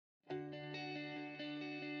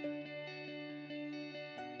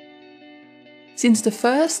Since the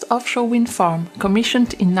first offshore wind farm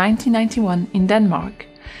commissioned in 1991 in Denmark,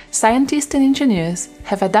 scientists and engineers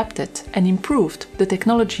have adapted and improved the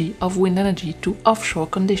technology of wind energy to offshore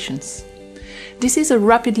conditions. This is a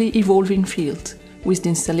rapidly evolving field, with the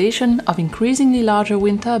installation of increasingly larger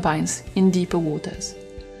wind turbines in deeper waters.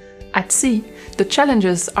 At sea, the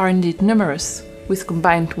challenges are indeed numerous, with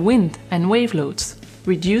combined wind and wave loads,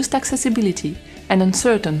 reduced accessibility and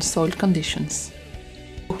uncertain soil conditions.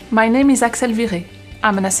 My name is Axel Viré.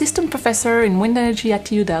 I'm an assistant professor in wind energy at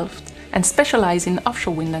TU Delft and specialize in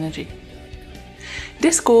offshore wind energy.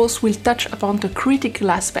 This course will touch upon the critical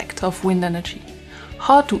aspect of wind energy: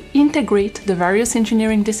 how to integrate the various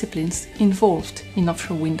engineering disciplines involved in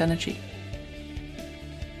offshore wind energy.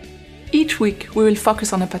 Each week we will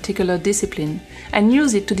focus on a particular discipline and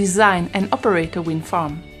use it to design and operate a wind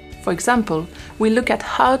farm. For example, we'll look at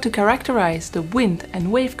how to characterize the wind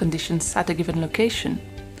and wave conditions at a given location,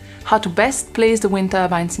 how to best place the wind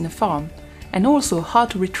turbines in a farm, and also how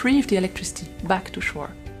to retrieve the electricity back to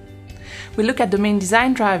shore. We'll look at the main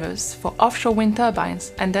design drivers for offshore wind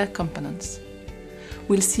turbines and their components.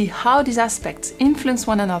 We'll see how these aspects influence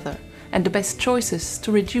one another and the best choices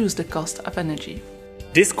to reduce the cost of energy.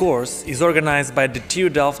 This course is organized by the TU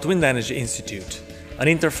Delft Wind Energy Institute, an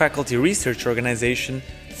interfaculty research organization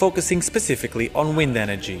focusing specifically on wind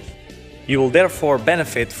energy. You will therefore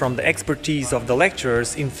benefit from the expertise of the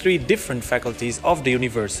lecturers in 3 different faculties of the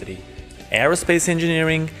university: aerospace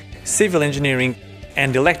engineering, civil engineering,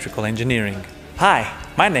 and electrical engineering. Hi,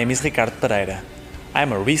 my name is Ricardo Pereira.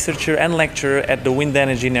 I'm a researcher and lecturer at the Wind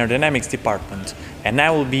Energy and Aerodynamics department, and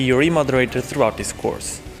I will be your e-moderator throughout this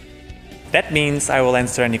course. That means I will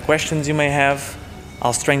answer any questions you may have,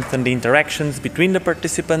 I'll strengthen the interactions between the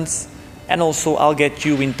participants, and also I'll get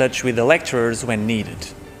you in touch with the lecturers when needed.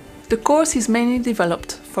 The course is mainly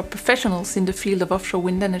developed for professionals in the field of offshore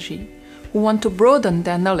wind energy who want to broaden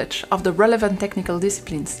their knowledge of the relevant technical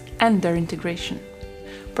disciplines and their integration.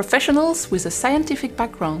 Professionals with a scientific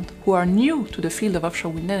background who are new to the field of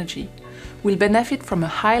offshore wind energy will benefit from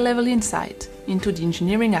a high-level insight into the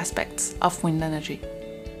engineering aspects of wind energy.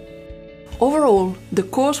 Overall, the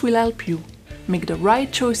course will help you make the right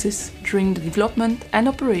choices during the development and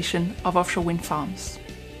operation of offshore wind farms.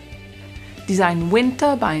 Design wind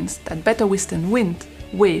turbines that better withstand wind,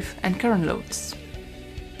 wave and current loads.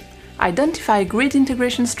 Identify grid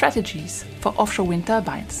integration strategies for offshore wind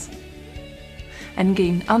turbines. And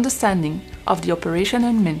gain understanding of the operation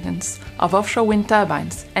and maintenance of offshore wind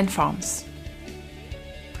turbines and farms.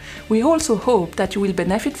 We also hope that you will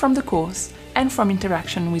benefit from the course and from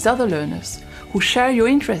interaction with other learners who share your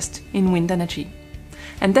interest in wind energy,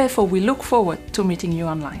 and therefore we look forward to meeting you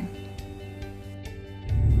online.